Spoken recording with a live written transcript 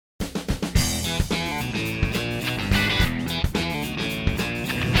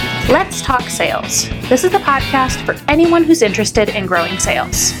Let's Talk Sales. This is the podcast for anyone who's interested in growing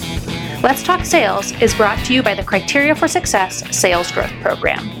sales. Let's Talk Sales is brought to you by the Criteria for Success Sales Growth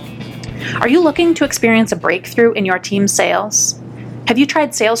Program. Are you looking to experience a breakthrough in your team's sales? Have you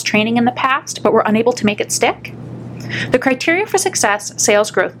tried sales training in the past but were unable to make it stick? The Criteria for Success Sales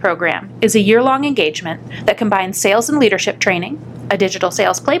Growth Program is a year-long engagement that combines sales and leadership training, a digital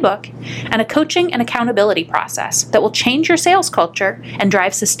sales playbook, and a coaching and accountability process that will change your sales culture and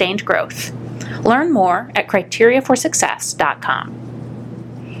drive sustained growth. Learn more at criteriaforsuccess.com.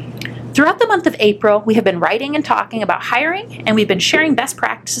 Throughout the month of April, we have been writing and talking about hiring, and we've been sharing best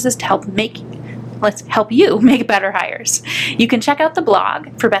practices to help you make better hires. You can check out the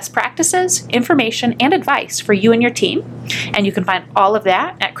blog for best practices, information, and advice for you and your team, and you can find all of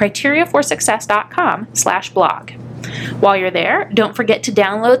that at criteriaforsuccess.com/blog. While you're there, don't forget to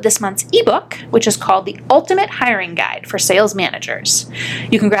download this month's ebook, which is called The Ultimate Hiring Guide for Sales Managers.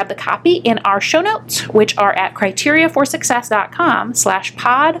 You can grab the copy in our show notes, which are at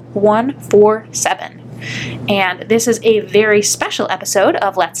criteriaforsuccess.com/pod147. And this is a very special episode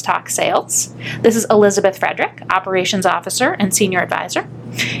of Let's Talk Sales. This is Elizabeth Frederick, Operations Officer and Senior Advisor.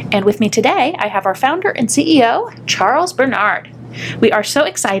 And with me today, I have our founder and CEO, Charles Bernard. We are so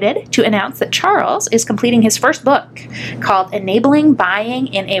excited to announce that Charles is completing his first book called Enabling Buying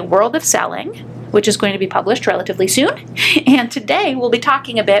in a World of Selling, which is going to be published relatively soon. And today we'll be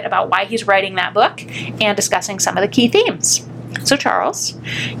talking a bit about why he's writing that book and discussing some of the key themes. So Charles,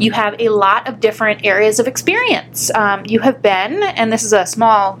 you have a lot of different areas of experience. You have been, and this is a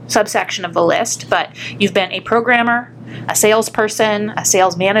small subsection of the list, but you've been a programmer, a salesperson, a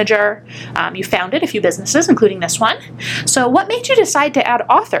sales manager. You founded a few businesses, including this one. So what made you decide to add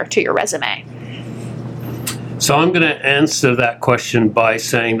author to your resume? So I'm going to answer that question by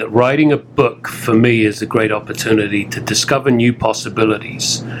saying that writing a book for me is a great opportunity to discover new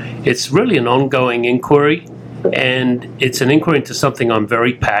possibilities. It's really an ongoing inquiry, and it's an inquiry into something I'm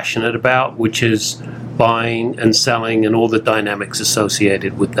very passionate about, which is buying and selling and all the dynamics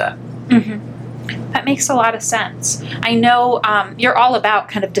associated with that. Mm-hmm. That makes a lot of sense. I know you're all about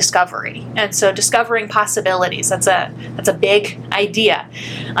kind of discovery, and so discovering possibilities, that's a big idea.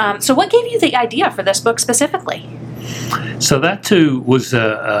 So what gave you the idea for this book specifically? So that too was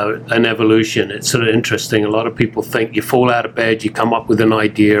an evolution. It's sort of interesting. A lot of people think you fall out of bed, you come up with an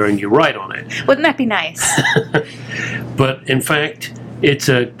idea, and you write on it. Wouldn't that be nice? But in fact, it's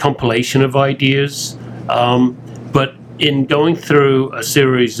a compilation of ideas. But in going through a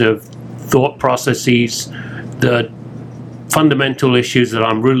series of thought processes, the fundamental issues that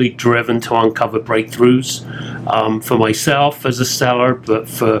I'm really driven to uncover breakthroughs for myself as a seller, but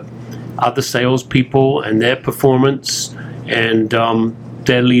for other salespeople and their performance and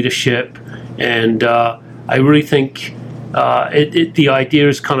their leadership. And I really think the idea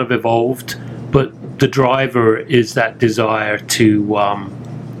has kind of evolved, but the driver is that desire to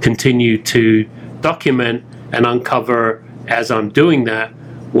continue to document and uncover, as I'm doing that,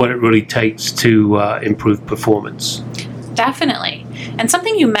 what it really takes to improve performance. Definitely. And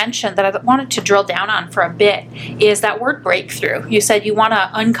something you mentioned that I wanted to drill down on for a bit is that word breakthrough. You said you want to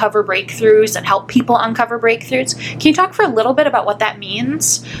uncover breakthroughs and help people uncover breakthroughs. Can you talk for a little bit about what that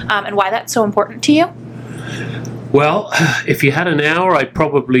means and why that's so important to you? Well, if you had an hour, I'd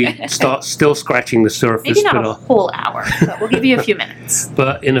probably start still scratching the surface. Maybe not a whole hour, but we'll give you a few minutes.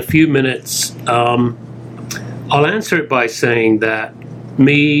 But in a few minutes, I'll answer it by saying that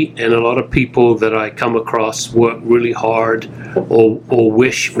me and a lot of people that I come across work really hard or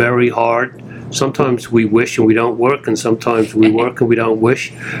wish very hard. Sometimes we wish and we don't work, and sometimes we work and we don't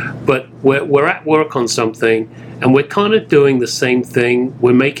wish. But we're at work on something, and we're kind of doing the same thing.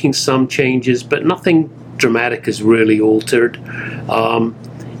 We're making some changes, but nothing dramatic is really altered.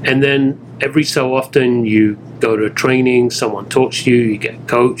 And then every so often you go to a training, someone talks to you, you get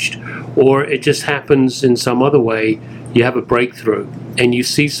coached, or it just happens in some other way. You have a breakthrough and you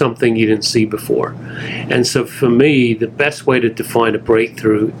see something you didn't see before. And so for me, the best way to define a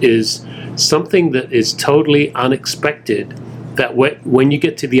breakthrough is something that is totally unexpected, that when you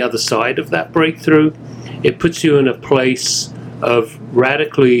get to the other side of that breakthrough, it puts you in a place of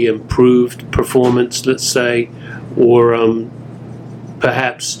radically improved performance, let's say, or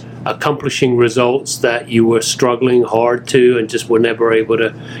perhaps accomplishing results that you were struggling hard to and just were never able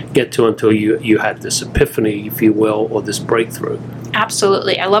to get to until you had this epiphany, if you will, or this breakthrough.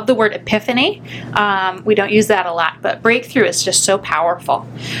 Absolutely. I love the word epiphany. We don't use that a lot, but breakthrough is just so powerful.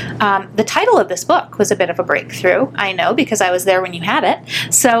 The title of this book was a bit of a breakthrough, I know, because I was there when you had it.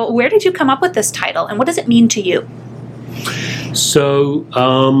 So where did you come up with this title, and what does it mean to you? So,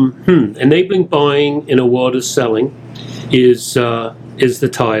 enabling buying in a world of selling is is the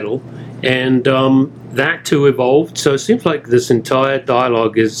title, and that too evolved. So it seems like this entire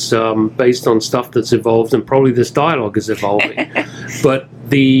dialogue is based on stuff that's evolved, and probably this dialogue is evolving. But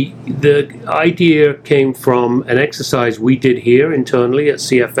the idea came from an exercise we did here internally at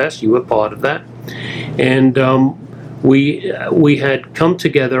CFS. You were part of that, and we had come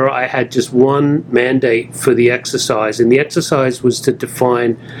together. I had just one mandate for the exercise, and the exercise was to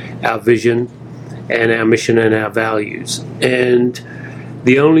define our vision and our mission and our values. And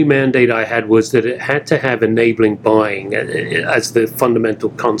the only mandate I had was that it had to have enabling buying as the fundamental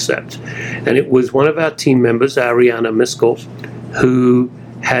concept. And it was one of our team members, Ariana Miskell, who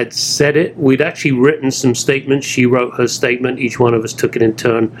had said it. We'd actually written some statements. She wrote her statement. Each one of us took it in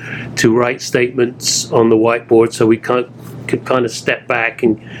turn to write statements on the whiteboard so we could kind of step back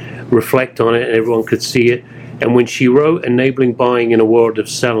and reflect on it and everyone could see it. And when she wrote enabling buying in a world of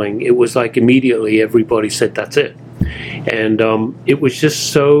selling, it was like immediately everybody said, that's it. And it was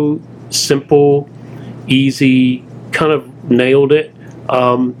just so simple, easy, kind of nailed it,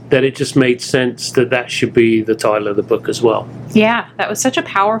 that it just made sense that should be the title of the book as well. Yeah, that was such a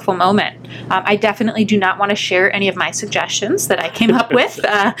powerful moment. I definitely do not want to share any of my suggestions that I came up with.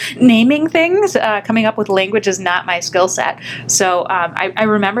 Naming things, coming up with language is not my skill set. So I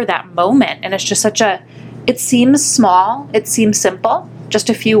remember that moment, and it's just it seems small, it seems simple,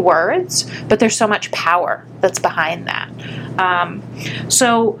 just a few words, but there's so much power that's behind that.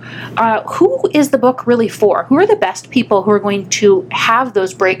 Who is the book really for? Who are the best people who are going to have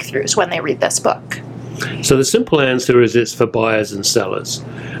those breakthroughs when they read this book? So the simple answer is it's for buyers and sellers.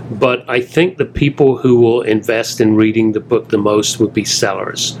 But I think the people who will invest in reading the book the most would be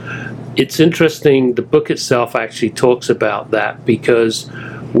sellers. It's interesting, the book itself actually talks about that because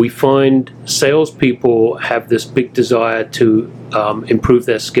we find salespeople have this big desire to improve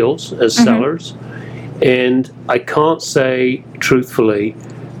their skills as sellers. And I can't say truthfully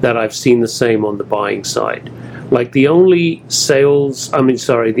that I've seen the same on the buying side. Like the only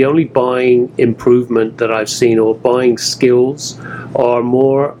buying improvement that I've seen or buying skills are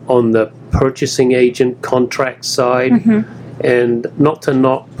more on the purchasing agent contract side, and not to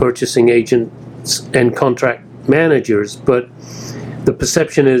knock purchasing agents and contract managers, but the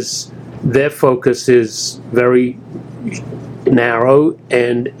perception is their focus is very narrow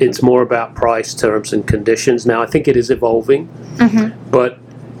and it's more about price, terms, and conditions. Now, I think it is evolving, but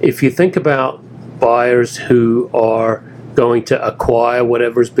if you think about buyers who are going to acquire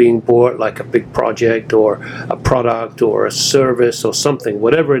whatever's being bought, like a big project or a product or a service or something,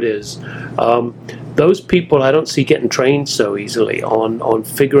 whatever it is, those people I don't see getting trained so easily on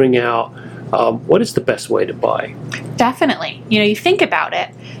figuring out what is the best way to buy. Definitely. You think about it,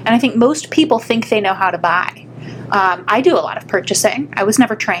 and I think most people think they know how to buy. I do a lot of purchasing. I was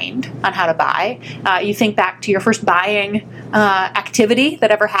never trained on how to buy. You think back to your first buying activity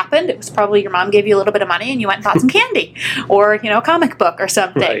that ever happened. It was probably your mom gave you a little bit of money and you went and bought some candy or, a comic book or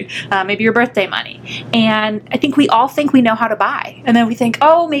something, right. Maybe your birthday money. And I think we all think we know how to buy. And then we think,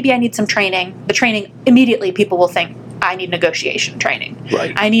 oh, maybe I need some training. The training, immediately people will think, I need negotiation training.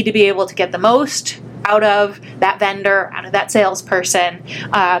 Right. I need to be able to get the most out of that vendor, out of that salesperson,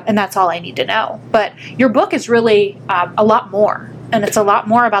 and that's all I need to know. But your book is really a lot more, and it's a lot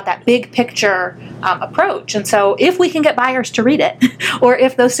more about that big picture approach. And so if we can get buyers to read it, or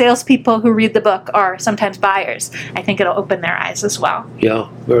if those salespeople who read the book are sometimes buyers, I think it'll open their eyes as well. Yeah,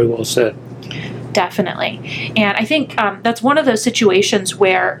 very well said. Definitely. And I think that's one of those situations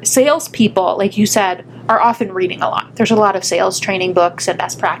where salespeople, like you said, are often reading a lot. There's a lot of sales training books and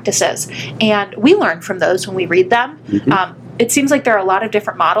best practices, and we learn from those when we read them. It seems like there are a lot of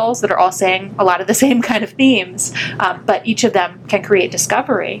different models that are all saying a lot of the same kind of themes, but each of them can create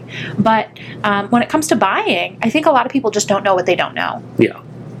discovery. But when it comes to buying, I think a lot of people just don't know what they don't know. Yeah.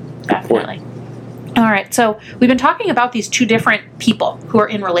 Definitely. All right, so we've been talking about these two different people who are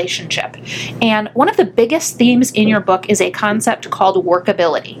in relationship. And one of the biggest themes in your book is a concept called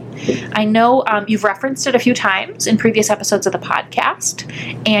workability. I know you've referenced it a few times in previous episodes of the podcast,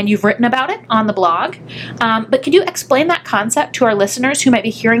 and you've written about it on the blog. But could you explain that concept to our listeners who might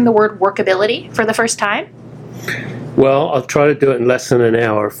be hearing the word workability for the first time? Well, I'll try to do it in less than an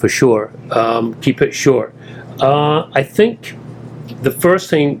hour for sure. Keep it short. I think the first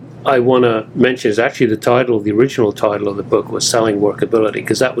thing I want to mention is actually the original title of the book was Selling Workability,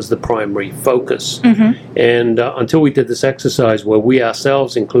 because that was the primary focus. And until we did this exercise where we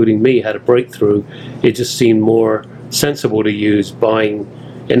ourselves, including me, had a breakthrough, it just seemed more sensible to use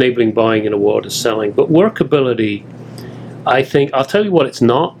enabling buying in a world of selling. But workability, I think, I'll tell you what it's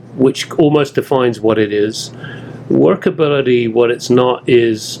not, which almost defines what it is. Workability, what it's not,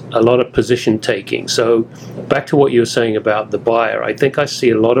 is a lot of position taking. So back to what you were saying about the buyer, I think I see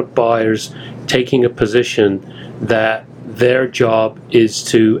a lot of buyers taking a position that their job is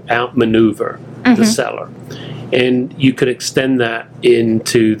to outmaneuver the seller. And you could extend that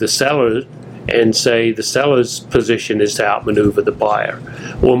into the seller and say the seller's position is to outmaneuver the buyer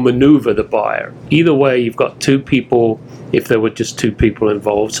or maneuver the buyer. Either way, you've got two people. If there were just two people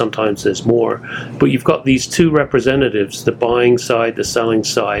involved, sometimes there's more. But you've got these two representatives, the buying side, the selling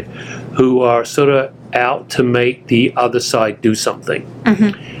side, who are sort of out to make the other side do something,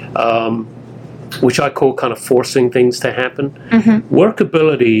 which I call kind of forcing things to happen.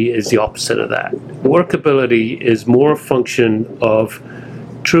 Workability is the opposite of that. Workability is more a function of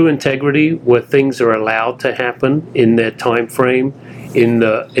true integrity, where things are allowed to happen in their time frame, in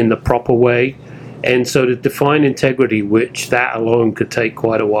the proper way. And so to define integrity, which that alone could take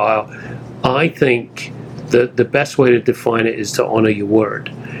quite a while, I think that the best way to define it is to honor your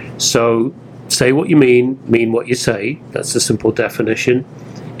word. So say what you mean what you say. That's the simple definition.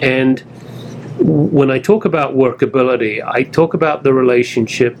 And when I talk about workability, I talk about the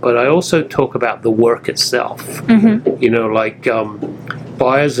relationship, but I also talk about the work itself. You know, like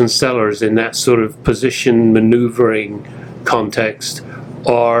buyers and sellers in that sort of position maneuvering context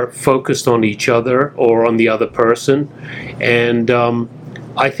are focused on each other or on the other person. And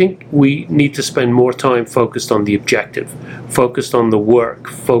I think we need to spend more time focused on the objective, focused on the work,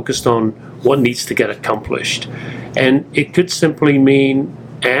 focused on what needs to get accomplished. And it could simply mean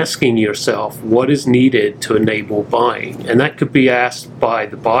asking yourself what is needed to enable buying. And that could be asked by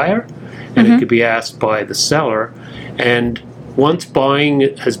the buyer, and it could be asked by the seller. And once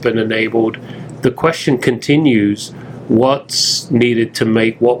buying has been enabled, the question continues, what's needed to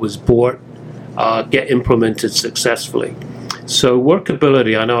make what was bought get implemented successfully. So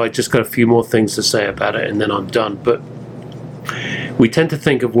workability, I know I just got a few more things to say about it and then I'm done, but we tend to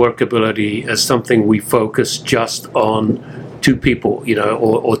think of workability as something we focus just on two people, you know,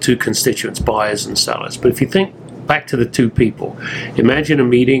 or two constituents, buyers and sellers. But if you think back to the two people, imagine a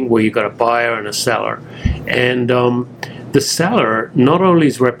meeting where you've got a buyer and a seller, and the seller not only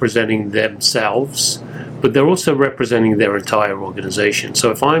is representing themselves, but they're also representing their entire organization.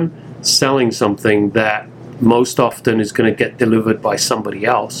 So if I'm selling something that most often is going to get delivered by somebody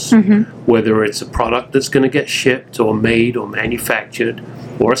else, whether it's a product that's going to get shipped or made or manufactured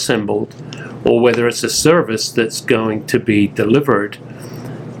or assembled, or whether it's a service that's going to be delivered,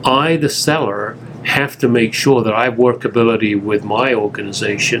 I, the seller, have to make sure that I have workability with my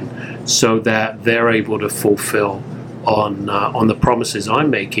organization so that they're able to fulfill on the promises I'm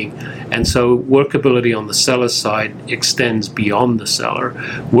making. And so workability on the seller's side extends beyond the seller.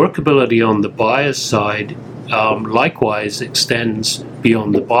 Workability on the buyer's side likewise extends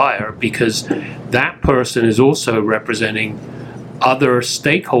beyond the buyer, because that person is also representing other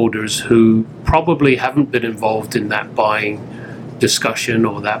stakeholders who probably haven't been involved in that buying discussion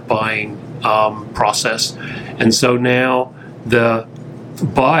or that buying process. And so now the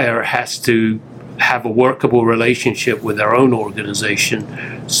buyer has to have a workable relationship with their own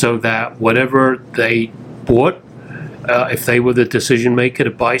organization so that whatever they bought, if they were the decision maker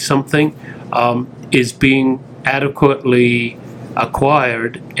to buy something, is being adequately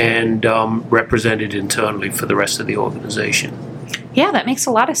acquired and represented internally for the rest of the organization. Yeah, that makes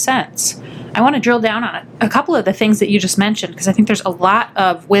a lot of sense. I want to drill down on a couple of the things that you just mentioned, because I think there's a lot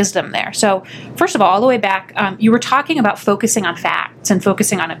of wisdom there. So first of all the way back, you were talking about focusing on facts and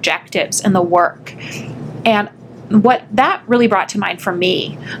focusing on objectives and the work. And what that really brought to mind for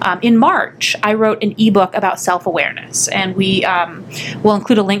me, in March, I wrote an ebook about self-awareness, and we will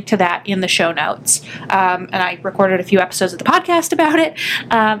include a link to that in the show notes. And I recorded a few episodes of the podcast about it.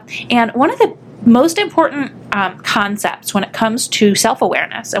 And one of the most important concepts when it comes to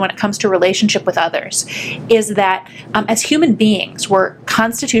self-awareness and when it comes to relationship with others is that as human beings, we're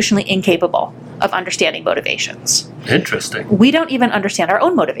constitutionally incapable of understanding motivations. Interesting. We don't even understand our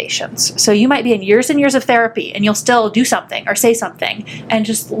own motivations. So you might be in years and years of therapy and you'll still do something or say something and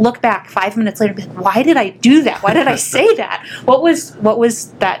just look back 5 minutes later and be like, why did I do that? Why did I say that? What was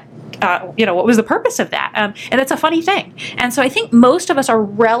that? What was the purpose of that? And it's a funny thing. And so I think most of us are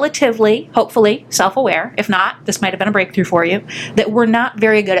relatively, hopefully, self-aware. If not, this might have been a breakthrough for you, that we're not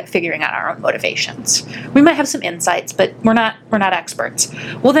very good at figuring out our own motivations. We might have some insights, but we're not experts.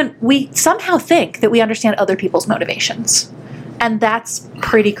 Well, then we somehow think that we understand other people's motivations. And that's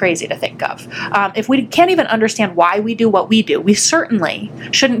pretty crazy to think of. If we can't even understand why we do what we do, we certainly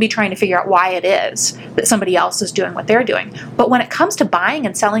shouldn't be trying to figure out why it is that somebody else is doing what they're doing. But when it comes to buying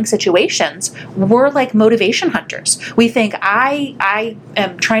and selling situations, we're like motivation hunters. We think, I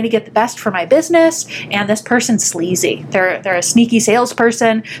am trying to get the best for my business, and this person's sleazy. They're a sneaky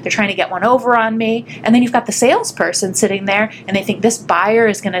salesperson. They're trying to get one over on me. And then you've got the salesperson sitting there, and they think this buyer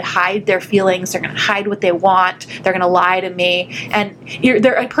is going to hide their feelings. They're going to hide what they want. They're going to lie to me. And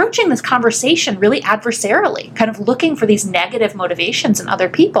they're approaching this conversation really adversarially, kind of looking for these negative motivations in other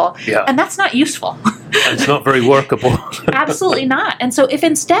people. Yeah. And that's not useful. It's not very workable. Absolutely not. And so if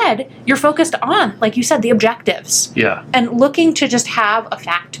instead you're focused on, like you said, the objectives, Yeah. and looking to just have a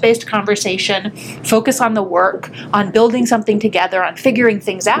fact-based conversation, focus on the work, on building something together, on figuring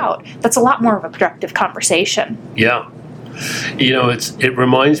things out, that's a lot more of a productive conversation. Yeah. It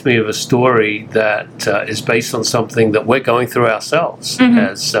reminds me of a story that is based on something that we're going through ourselves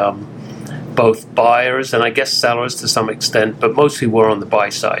as both buyers and I guess sellers to some extent, but mostly we're on the buy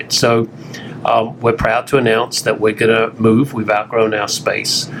side. So we're proud to announce that we're going to move. We've outgrown our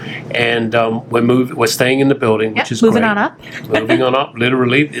space, and we're staying in the building, which is moving great. on up. Moving on up.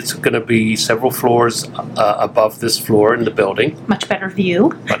 Literally, it's going to be several floors above this floor in the building. Much better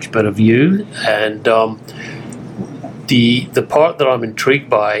view. Much better view, and the part that I'm intrigued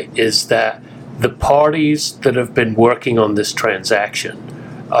by is that the parties that have been working on this transaction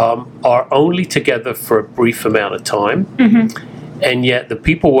are only together for a brief amount of time. And yet the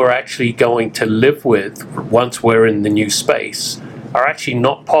people we're actually going to live with once we're in the new space are actually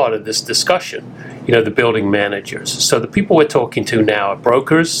not part of this discussion, the building managers. So the people we're talking to now are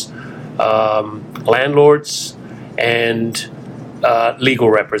brokers, landlords, and legal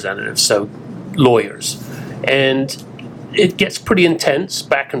representatives, so lawyers. And it gets pretty intense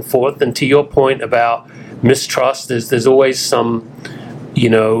back and forth. And to your point about mistrust, there's always some...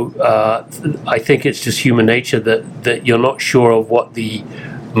 I think it's just human nature that you're not sure of what the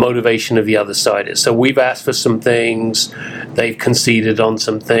motivation of the other side is. So we've asked for some things, they've conceded on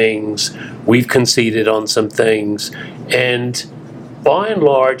some things, we've conceded on some things, and by and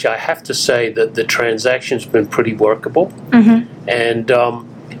large, I have to say that the transaction's been pretty workable. And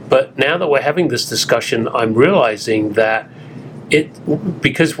but now that we're having this discussion, I'm realizing that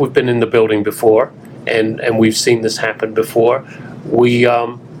because we've been in the building before and we've seen this happen before.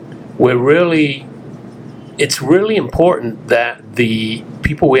 It's really important that the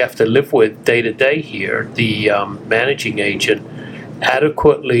people we have to live with day to day here, the managing agent,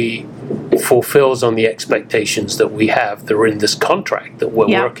 adequately fulfills on the expectations that we have that are in this contract that we're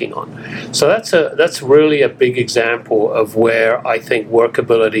working on. So that's really a big example of where I think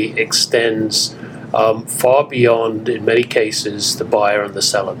workability extends far beyond, in many cases, the buyer and the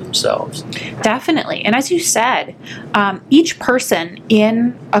seller themselves. Definitely. And as you said, each person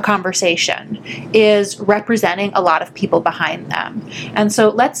in a conversation is representing a lot of people behind them. And so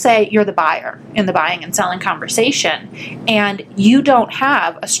let's say you're the buyer in the buying and selling conversation, and you don't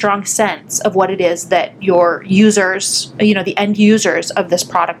have a strong sense of what it is that your users, the end users of this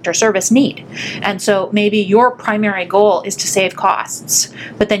product or service need. And so maybe your primary goal is to save costs,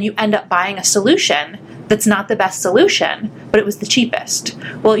 but then you end up buying a solution that's not the best solution, but it was the cheapest.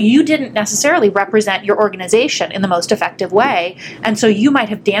 Well, you didn't necessarily represent your organization in the most effective way, and so you might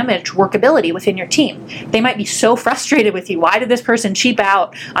have damaged workability within your team. They might be so frustrated with you. Why did this person cheap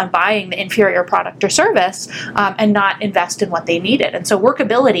out on buying the inferior product or service and not invest in what they needed? And so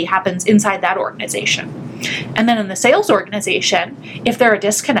workability happens inside that organization. And then in the sales organization, if there are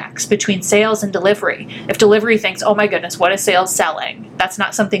disconnects between sales and delivery, if delivery thinks, oh my goodness, what is sales selling? That's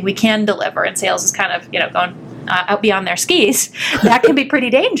not something we can deliver, and sales is kind of, going out beyond their skis, that can be pretty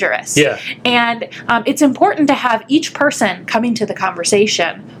dangerous. Yeah. And it's important to have each person coming to the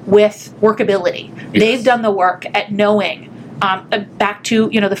conversation with workability. Yes. They've done the work at knowing back to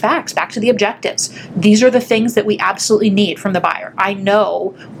the facts, back to the objectives. These are the things that we absolutely need from the buyer. I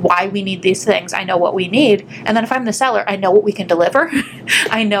know why we need these things. I know what we need. And then if I'm the seller, I know what we can deliver.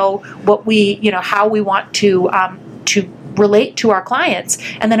 I know what how we want to relate to our clients.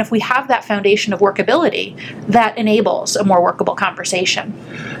 And then if we have that foundation of workability, that enables a more workable conversation.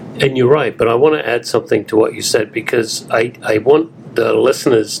 And you're right, but I want to add something to what you said, because I want the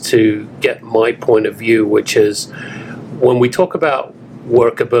listeners to get my point of view, which is when we talk about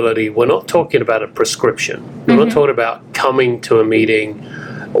workability, we're not talking about a prescription. We're not talking about coming to a meeting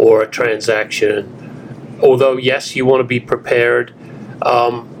or a transaction. Although, yes, you want to be prepared.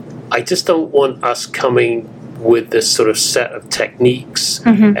 I just don't want us coming with this sort of set of techniques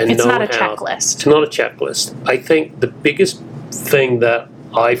and it's know-how. Not a checklist. It's not a checklist. I think the biggest thing that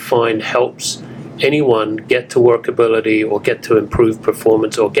I find helps anyone get to workability or get to improved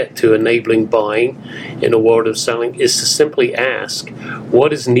performance or get to enabling buying in a world of selling is to simply ask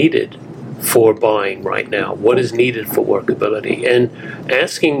what is needed for buying right now, what is needed for workability, and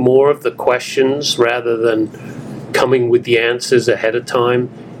asking more of the questions rather than coming with the answers ahead of time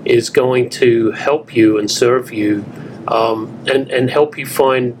is going to help you and serve you and help you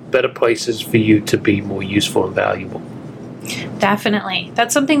find better places for you to be more useful and valuable. Definitely.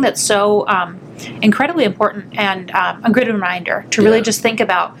 That's something that's so incredibly important and a good reminder to really just think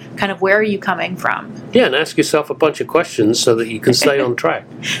about kind of where are you coming from. Yeah, and ask yourself a bunch of questions so that you can stay on track.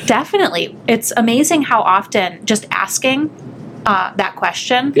 Definitely. It's amazing how often just asking that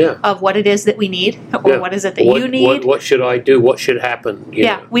question of what it is that we need or what is it that you need. What should I do? What should happen? You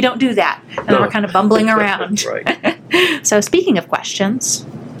know. We don't do that. And then we're kind of bumbling around. Right. So speaking of questions.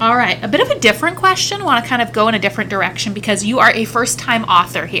 All right, a bit of a different question. I want to kind of go in a different direction because you are a first-time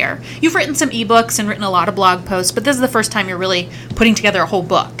author here. You've written some ebooks and written a lot of blog posts, but this is the first time you're really putting together a whole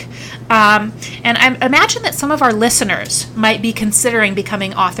book. And I imagine that some of our listeners might be considering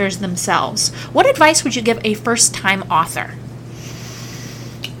becoming authors themselves. What advice would you give a first-time author?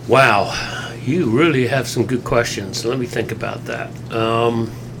 Wow, you really have some good questions. Let me think about that.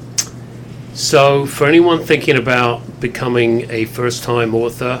 So for anyone thinking about becoming a first-time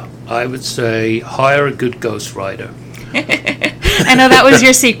author, I would say hire a good ghostwriter. I know that was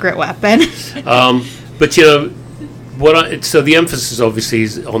your secret weapon. But so the emphasis obviously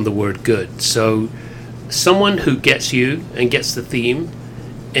is on the word good. So someone who gets you and gets the theme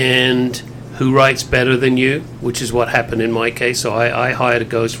and who writes better than you, which is what happened in my case. So I hired a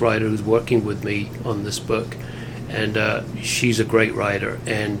ghostwriter who's working with me on this book, and she's a great writer.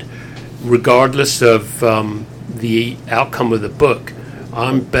 And regardless of the outcome of the book,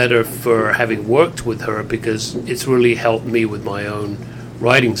 I'm better for having worked with her because it's really helped me with my own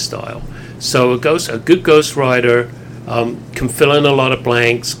writing style. So a good ghostwriter can fill in a lot of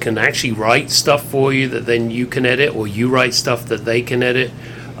blanks, can actually write stuff for you that then you can edit, or you write stuff that they can edit,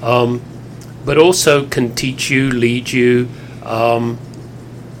 but also can teach you, lead you.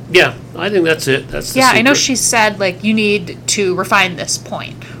 I think that's it. That's the secret. I know she said, like, you need to refine this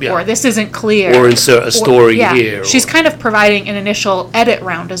point, or this isn't clear. Or insert a story here. She's kind of providing an initial edit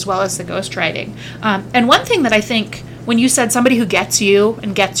round as well as the ghostwriting. And one thing that I think, when you said somebody who gets you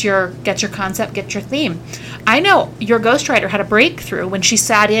and gets your concept, gets your theme, I know your ghostwriter had a breakthrough when she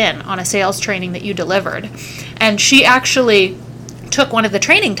sat in on a sales training that you delivered. And she actually took one of the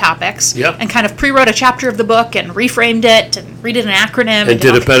training topics and kind of pre-wrote a chapter of the book and reframed it and redid an acronym. And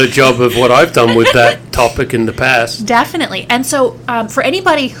did a better job of what I've done with that topic in the past. Definitely. And so for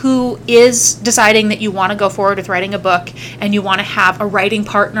anybody who is deciding that you want to go forward with writing a book and you want to have a writing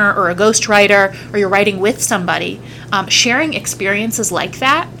partner or a ghostwriter, or you're writing with somebody, sharing experiences like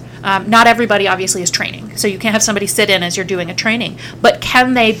that. Not everybody obviously is training, so you can't have somebody sit in as you're doing a training, but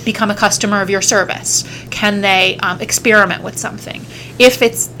can they become a customer of your service? Can they experiment with something? If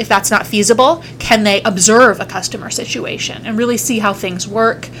that's not feasible, can they observe a customer situation and really see how things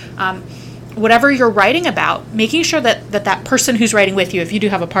work? Whatever you're writing about, making sure that person who's writing with you, if you do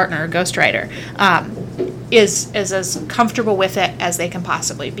have a partner or ghostwriter, is as comfortable with it as they can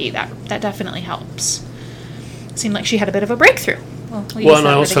possibly be. That definitely helps. Seemed like she had a bit of a breakthrough. Well, and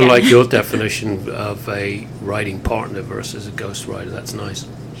I also like your definition of a writing partner versus a ghostwriter. That's nice.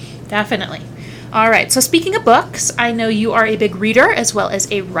 Definitely. All right. So speaking of books, I know you are a big reader as well as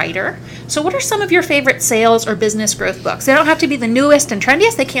a writer. So what are some of your favorite sales or business growth books? They don't have to be the newest and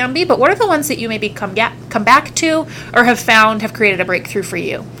trendiest. They can be, but what are the ones that you maybe come back to or have created a breakthrough for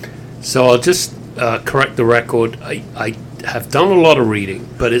you? So I'll just correct the record. I have done a lot of reading,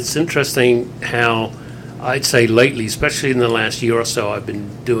 but it's interesting how I'd say lately, especially in the last year or so, I've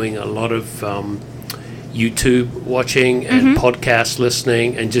been doing a lot of YouTube watching and podcast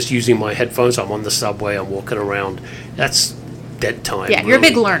listening and just using my headphones. I'm on the subway, I'm walking around. That's dead time. Yeah, you're a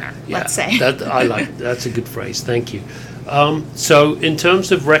big learner, let's say. That's a good phrase. Thank you. So in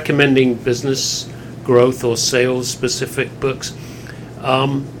terms of recommending business growth or sales specific books,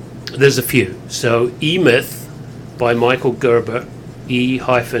 there's a few. So E-Myth by Michael Gerber,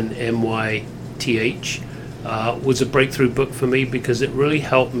 E-MYTH. Was a breakthrough book for me because it really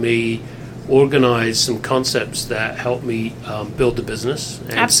helped me organize some concepts that helped me build the business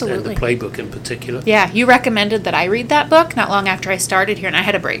and the playbook in particular. Yeah, you recommended that I read that book not long after I started here, and I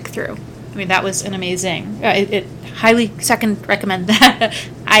had a breakthrough. I mean, that was an amazing. I highly recommend that.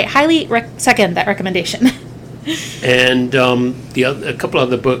 I highly second that recommendation. And a couple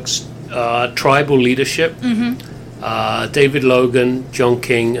other books, Tribal Leadership. David Logan, John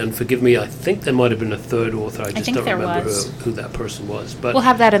King, and forgive me, I think there might have been a third author. I just think don't there remember was. who that person was. But We'll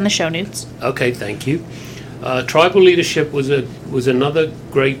have that in the show notes. okay, thank you. Tribal Leadership was another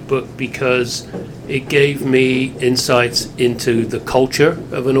great book because it gave me insights into the culture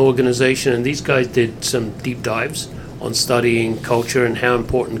of an organization, and these guys did some deep dives on studying culture and how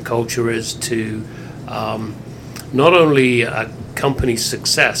important culture is to not only a company's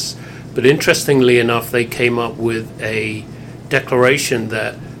success, but interestingly enough, they came up with a declaration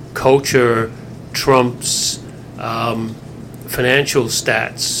that culture trumps financial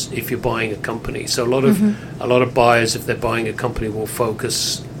stats if you're buying a company. So a lot of buyers, if they're buying a company, will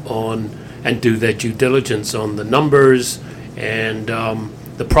focus on and do their due diligence on the numbers and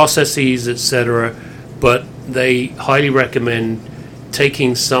the processes, etc. But they highly recommend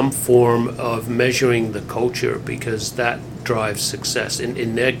taking some form of measuring the culture because that drives success.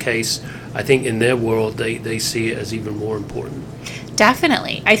 In their case, I think in their world, they see it as even more important.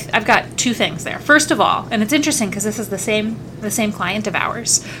 Definitely. I've got two things there. First of all, and it's interesting because this is the same client of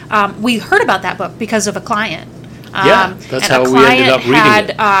ours. We heard about that book because of a client. That's how we ended up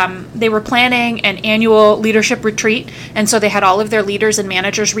reading it. They were planning an annual leadership retreat, and so they had all of their leaders and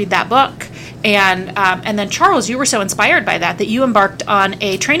managers read that book. And then, Charles, you were so inspired by that you embarked on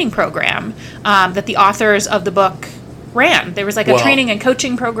a training program that the authors of the book ran. There was like a training and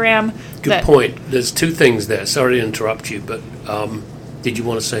coaching program. Good point. There's two things there. Sorry to interrupt you, but did you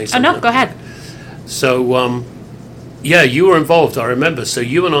want to say something? Oh, no, go ahead. So, you were involved, I remember. So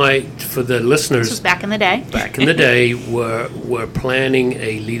you and I, for the listeners... This was back in the day. Back in the day, were planning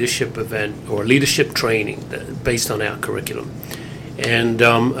a leadership event or leadership training based on our curriculum. And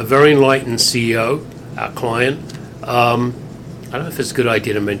a very enlightened CEO, our client, I don't know if it's a good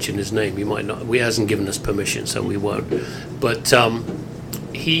idea to mention his name. He might not. He hasn't given us permission, so we won't. But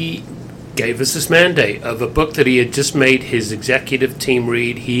he gave us this mandate of a book that he had just made his executive team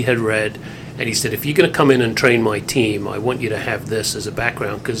read. He had read, and he said, if you're going to come in and train my team, I want you to have this as a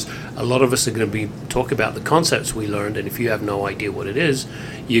background because a lot of us are going to be talking about the concepts we learned, and if you have no idea what it is,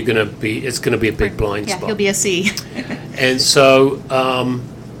 it's going to be a big blind spot. Yeah, you'll be a C. And so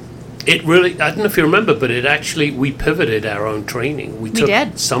it really, I don't know if you remember, but we pivoted our own training. We took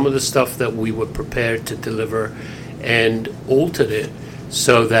did. some of the stuff that we were prepared to deliver and altered it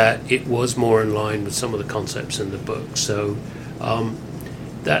so that it was more in line with some of the concepts in the book. So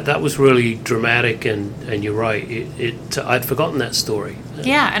that was really dramatic, and you're right. I'd forgotten that story.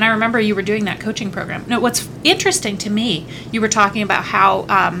 Yeah, and I remember you were doing that coaching program. Now, what's interesting to me, you were talking about how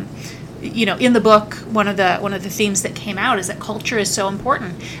in the book, one of the themes that came out is that culture is so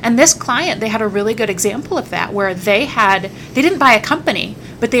important. And this client, they had a really good example of that, where they didn't buy a company,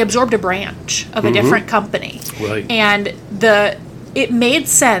 but they absorbed a branch of a different company. Right. And it made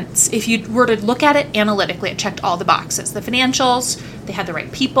sense if you were to look at it analytically. It checked all the boxes. The financials, they had the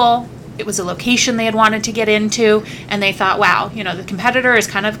right people. It was a location they had wanted to get into, and they thought, wow, the competitor is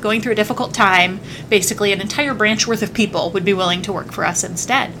kind of going through a difficult time. Basically, an entire branch worth of people would be willing to work for us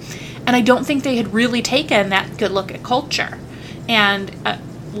instead. And I don't think they had really taken that good look at culture. And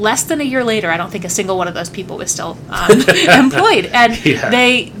less than a year later, I don't think a single one of those people was still employed. And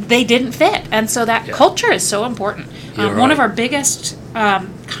they didn't fit. And so that culture is so important. One of our biggest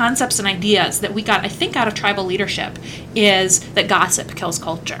concepts and ideas that we got, I think, out of tribal leadership is that gossip kills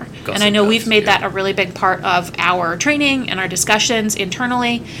culture. And I know we've made that a really big part of our training and our discussions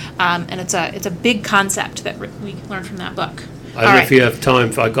internally. And it's a big concept that we learned from that book. I don't know if you have time.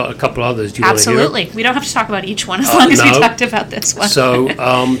 If I got a couple others, do you want to hear? Absolutely. We don't have to talk about each one as long as we talked about this one. So,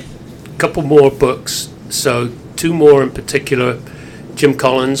 a couple more books. So, two more in particular. Jim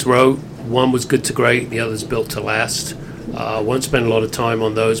Collins wrote. One was Good to Great. The other's Built to Last. Won't spend a lot of time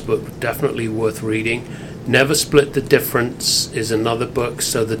on those, but definitely worth reading. Never Split the Difference is another book.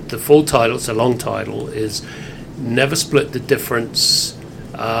 So the full title, it's a long title, is Never Split the Difference.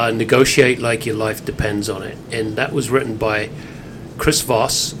 Negotiate Like Your Life Depends on It. And that was written by Chris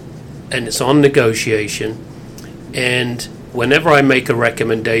Voss, and it's on negotiation. And whenever I make a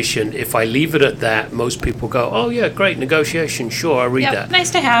recommendation, if I leave it at that, most people go, oh yeah, great, negotiation, sure, I read that. Nice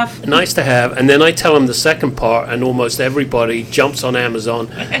to have. Nice to have. And then I tell them the second part, and almost everybody jumps on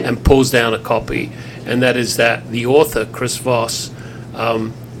Amazon and pulls down a copy. And that is that the author, Chris Voss,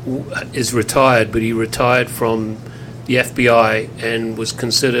 is retired, but he retired from the FBI and was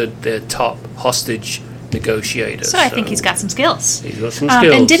considered their top hostage negotiator. So I think he's got some skills. He's got some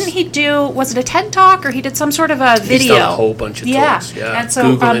skills. And didn't he was it a TED Talk, or he did some sort of a video? He's done a whole bunch of talks. Yeah. And so,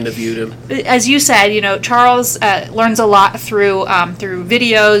 Google interviewed him. As you said, Charles learns a lot through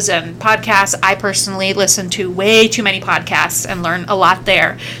videos and podcasts. I personally listen to way too many podcasts and learn a lot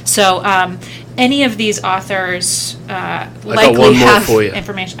there. So any of these authors got likely one more have for you.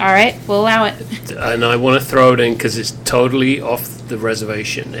 information. All right, we'll allow it. And I want to throw it in because it's totally off the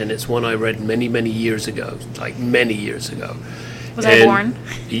reservation, and it's one I read many, many years ago, like many years ago. Was I born?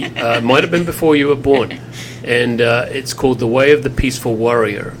 Might have been before you were born. And it's called The Way of the Peaceful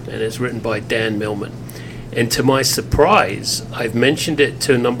Warrior, and it's written by Dan Millman. And to my surprise, I've mentioned it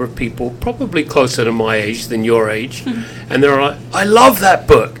to a number of people, probably closer to my age than your age, and they're like, "I love that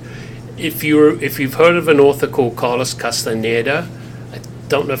book." If you've heard of an author called Carlos Castaneda, I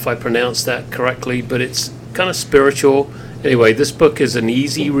don't know if I pronounced that correctly, but it's kind of spiritual. Anyway, this book is an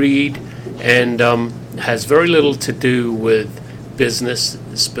easy read and has very little to do with business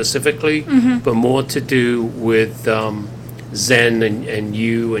specifically, but more to do with Zen and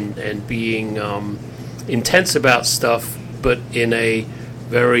you and being intense about stuff, but in a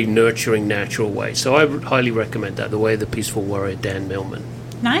very nurturing, natural way. So I would highly recommend that, The Way of the Peaceful Warrior, Dan Millman.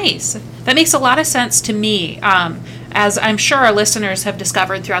 Nice. That makes a lot of sense to me. As I'm sure our listeners have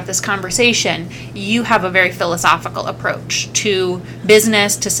discovered throughout this conversation, you have a very philosophical approach to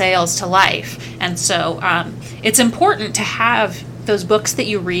business, to sales, to life. And so it's important to have those books that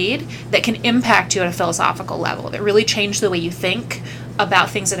you read that can impact you at a philosophical level, that really change the way you think about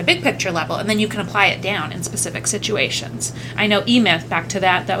things at a big picture level, and then you can apply it down in specific situations. I know E-Myth, back to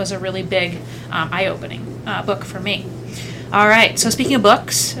that was a really big eye-opening book for me. All right, so speaking of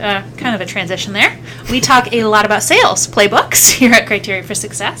books, kind of a transition there, we talk a lot about sales playbooks here at Criteria for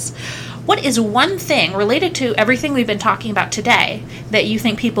Success. What is one thing related to everything we've been talking about today that you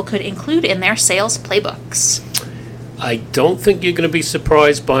think people could include in their sales playbooks? I don't think you're going to be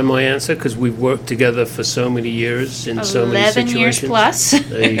surprised by my answer because we've worked together for so many years in so many situations. 11 years plus.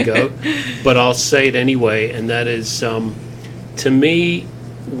 There you go. But I'll say it anyway, and that is, to me,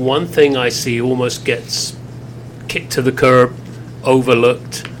 one thing I see almost gets kicked to the curb,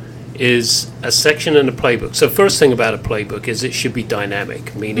 overlooked, is a section in a playbook. So first thing about a playbook is it should be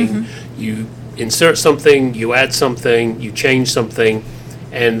dynamic, meaning you insert something, you add something, you change something,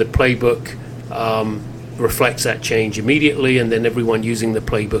 and the playbook reflects that change immediately, and then everyone using the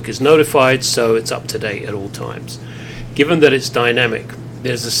playbook is notified, so it's up to date at all times. Given that it's dynamic,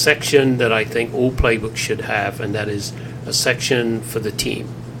 there's a section that I think all playbooks should have, and that is a section for the team,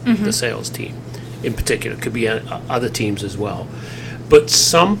 the sales team in particular. It could be other teams as well. But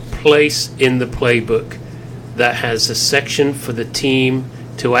some place in the playbook that has a section for the team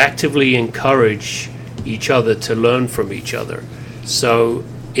to actively encourage each other to learn from each other. So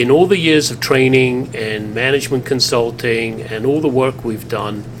in all the years of training and management consulting and all the work we've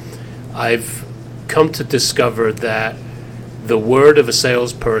done, I've come to discover that the word of a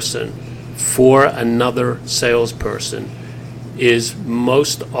salesperson for another salesperson is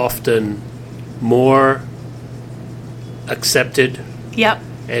most often more accepted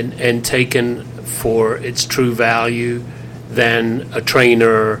and taken for its true value than a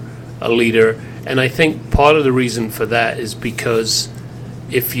trainer, a leader. And I think part of the reason for that is because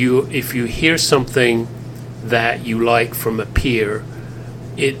if you hear something that you like from a peer,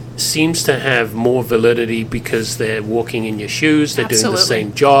 it seems to have more validity because they're walking in your shoes, they're doing the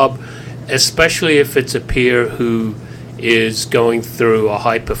same job, especially if it's a peer who is going through a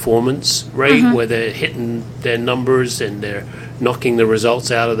high performance rate where they're hitting their numbers and they're knocking the results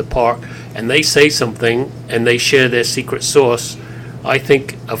out of the park, and they say something and they share their secret sauce. I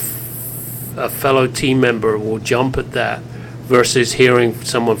think a fellow team member will jump at that versus hearing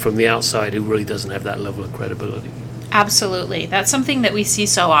someone from the outside who really doesn't have that level of credibility. Absolutely. That's something that we see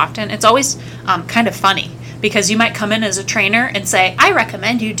so often. It's always kind of funny because you might come in as a trainer and say, I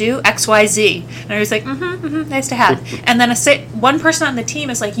recommend you do XYZ. And I was like, nice to have. And then one person on the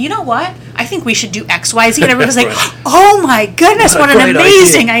team is like, you know what? I think we should do XYZ. And everyone's like, oh my goodness, what an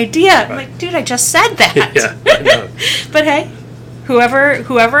amazing idea. I'm like, dude, I just said that. Yeah, I know. But hey,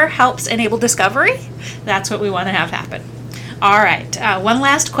 whoever helps enable discovery, that's what we want to have happen. All right, one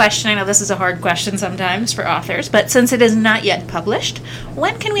last question. I know this is a hard question sometimes for authors, but since it is not yet published,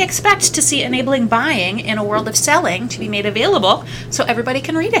 when can we expect to see Enabling Buying in a World of Selling to be made available so everybody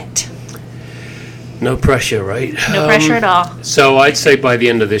can read it? No pressure, right? No pressure at all. So I'd say by the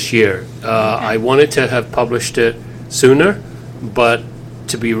end of this year. I wanted to have published it sooner, but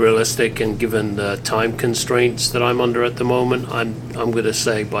to be realistic and given the time constraints that I'm under at the moment, I'm going to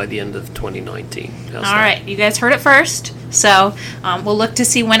say by the end of 2019. All right, you guys heard it first. So we'll look to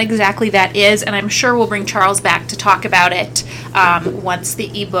see when exactly that is, and I'm sure we'll bring Charles back to talk about it once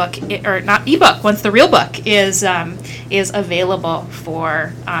the once the real book is available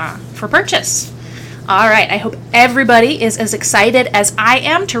for purchase. All right, I hope everybody is as excited as I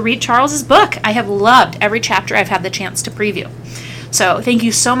am to read Charles's book. I have loved every chapter I've had the chance to preview. So thank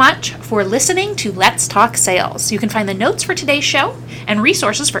you so much for listening to Let's Talk Sales. You can find the notes for today's show and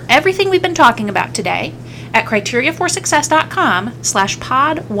resources for everything we've been talking about today at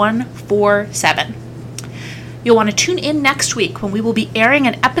criteriaforsuccess.com/pod147. You'll want to tune in next week when we will be airing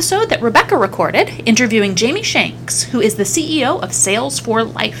an episode that Rebecca recorded interviewing Jamie Shanks, who is the CEO of Sales for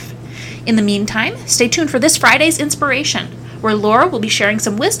Life. In the meantime, stay tuned for this Friday's inspiration, where Laura will be sharing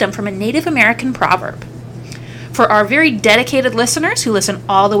some wisdom from a Native American proverb. For our very dedicated listeners who listen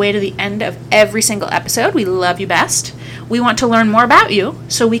all the way to the end of every single episode, we love you best. We want to learn more about you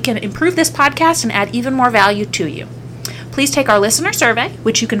so we can improve this podcast and add even more value to you. Please take our listener survey,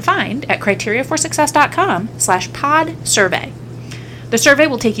 which you can find at criteriaforsuccess.com/pod-survey. The survey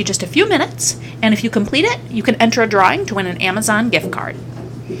will take you just a few minutes, and if you complete it, you can enter a drawing to win an Amazon gift card.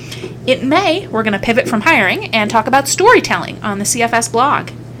 In May, we're going to pivot from hiring and talk about storytelling on the CFS blog.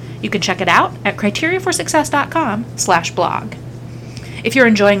 You can check it out at criteriaforsuccess.com/blog. If you're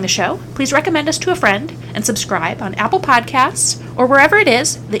enjoying the show, please recommend us to a friend and subscribe on Apple Podcasts or wherever it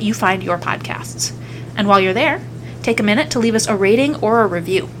is that you find your podcasts. And while you're there, take a minute to leave us a rating or a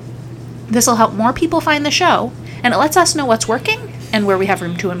review. This will help more people find the show, and it lets us know what's working and where we have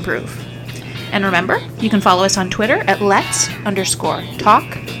room to improve. And remember, you can follow us on Twitter at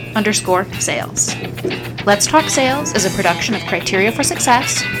 @lets_talk_sales. Let's Talk Sales is a production of Criteria for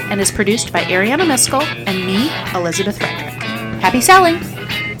Success and is produced by Ariana Miskell and me, Elizabeth Frederick. Happy selling!